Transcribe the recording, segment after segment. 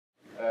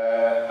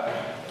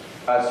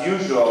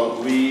as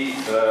usual, we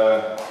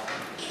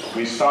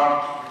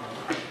start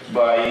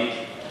by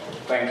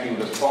thanking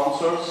the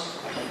sponsors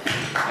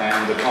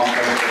and the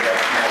companies that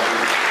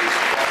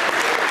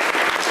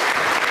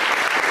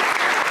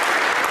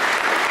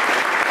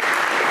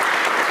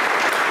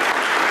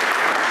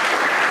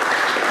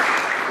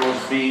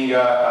being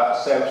a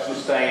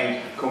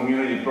self-sustained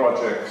community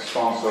project,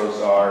 sponsors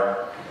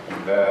are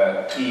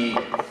key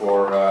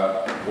for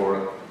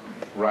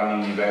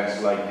running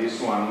events like this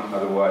one,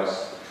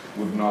 otherwise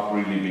would not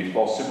really be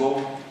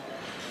possible.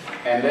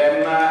 And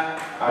then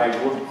I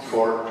would,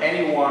 for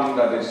anyone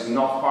that is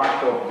not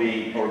part of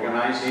the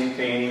organizing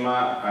team,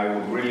 I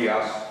would really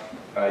ask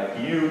a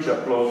huge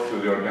applause to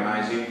the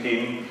organizing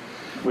team,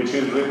 which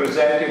is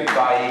represented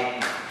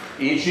by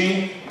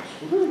Iji,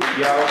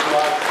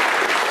 Jaroslav,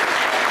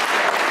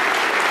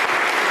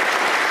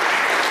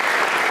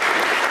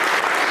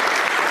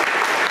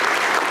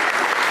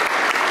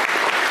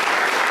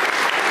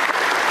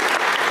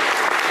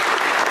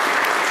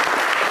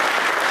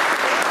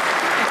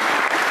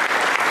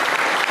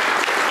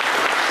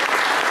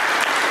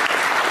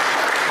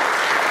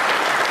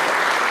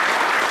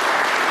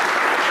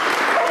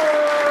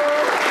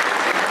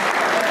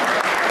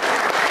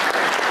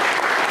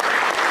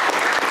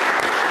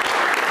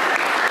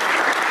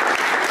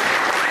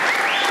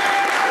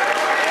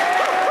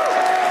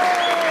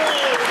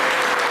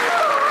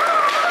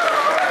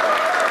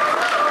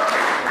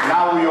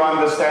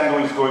 understand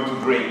who is going to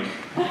drink,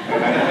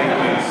 and I think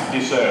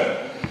it's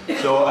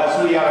deserved. So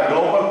as we are a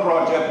global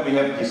project, we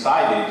have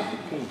decided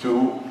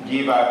to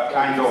give a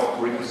kind of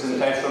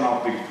representation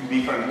of the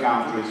different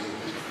countries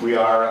we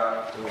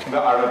are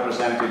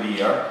represented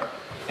here,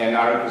 and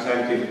are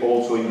represented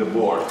also in the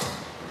board.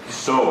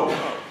 So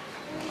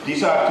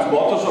these are 2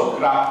 bottles of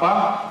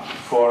grappa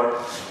for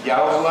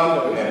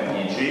Jaroslav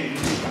and Iji.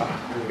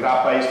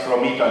 Grappa is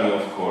from Italy,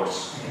 of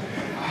course.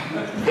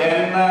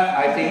 Then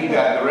I think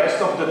that the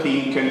rest of the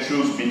team can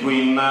choose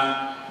between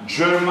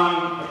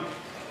German,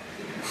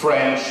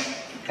 French,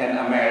 and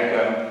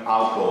American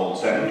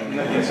alcohols, and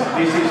this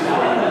is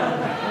for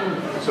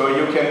you. So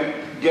you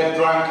can get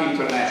drunk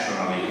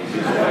internationally.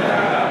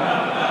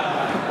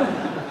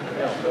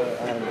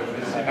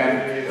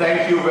 And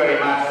thank you very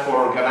much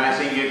for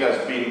organizing it. It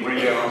has been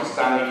really an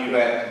outstanding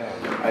event.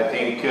 I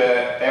think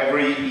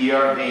every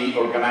year the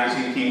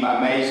organizing team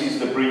amazes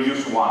the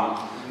previous one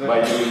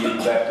by doing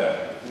it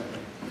better.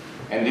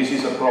 And this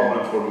is a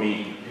problem for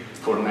me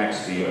for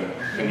next year.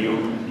 And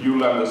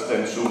you'll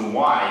understand soon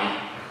why.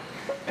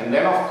 And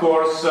then, of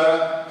course,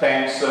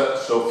 thanks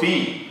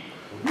Sophie.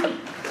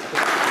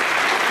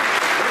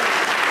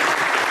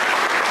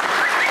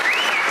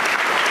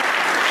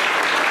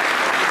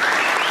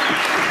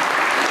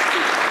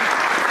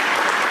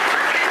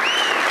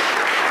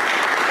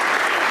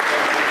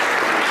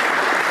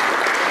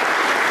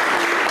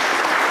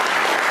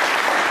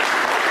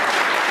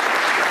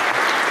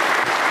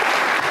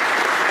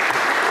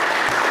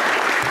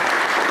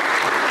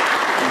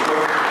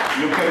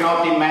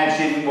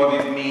 Imagine what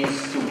it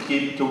means to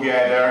keep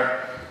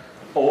together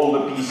all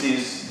the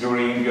pieces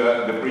during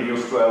the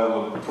previous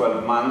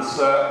 12 months.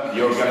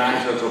 The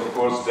organizers, of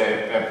course,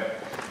 they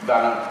have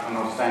done an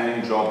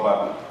outstanding job,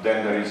 but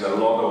then there is a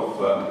lot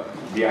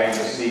of behind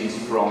the scenes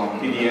from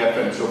PDF,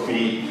 and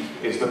Sophie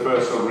is the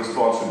person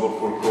responsible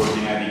for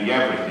coordinating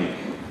everything.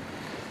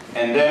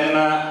 And then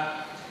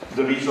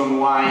the reason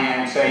why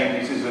I'm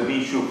saying this is an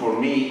issue for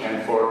me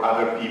and for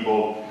other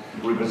people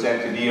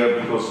represented here,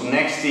 because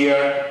next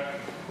year,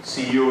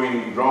 see you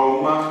in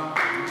Rome.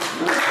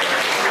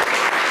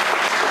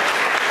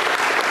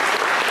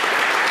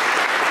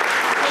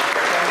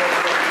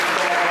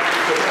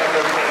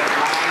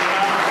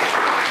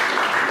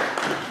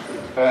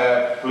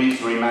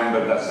 Please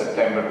remember that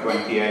September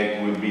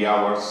 28th will be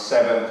our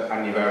 7th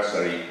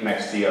anniversary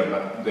next year,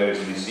 but there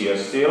is this year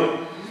still.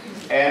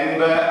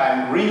 And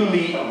I'm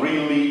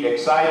really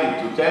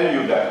excited to tell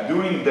you that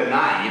during the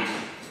night,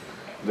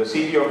 the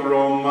city of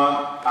Rome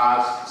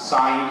has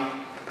signed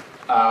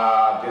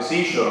a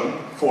decision,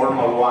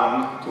 formal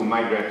one, to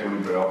migrate to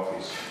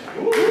LibreOffice.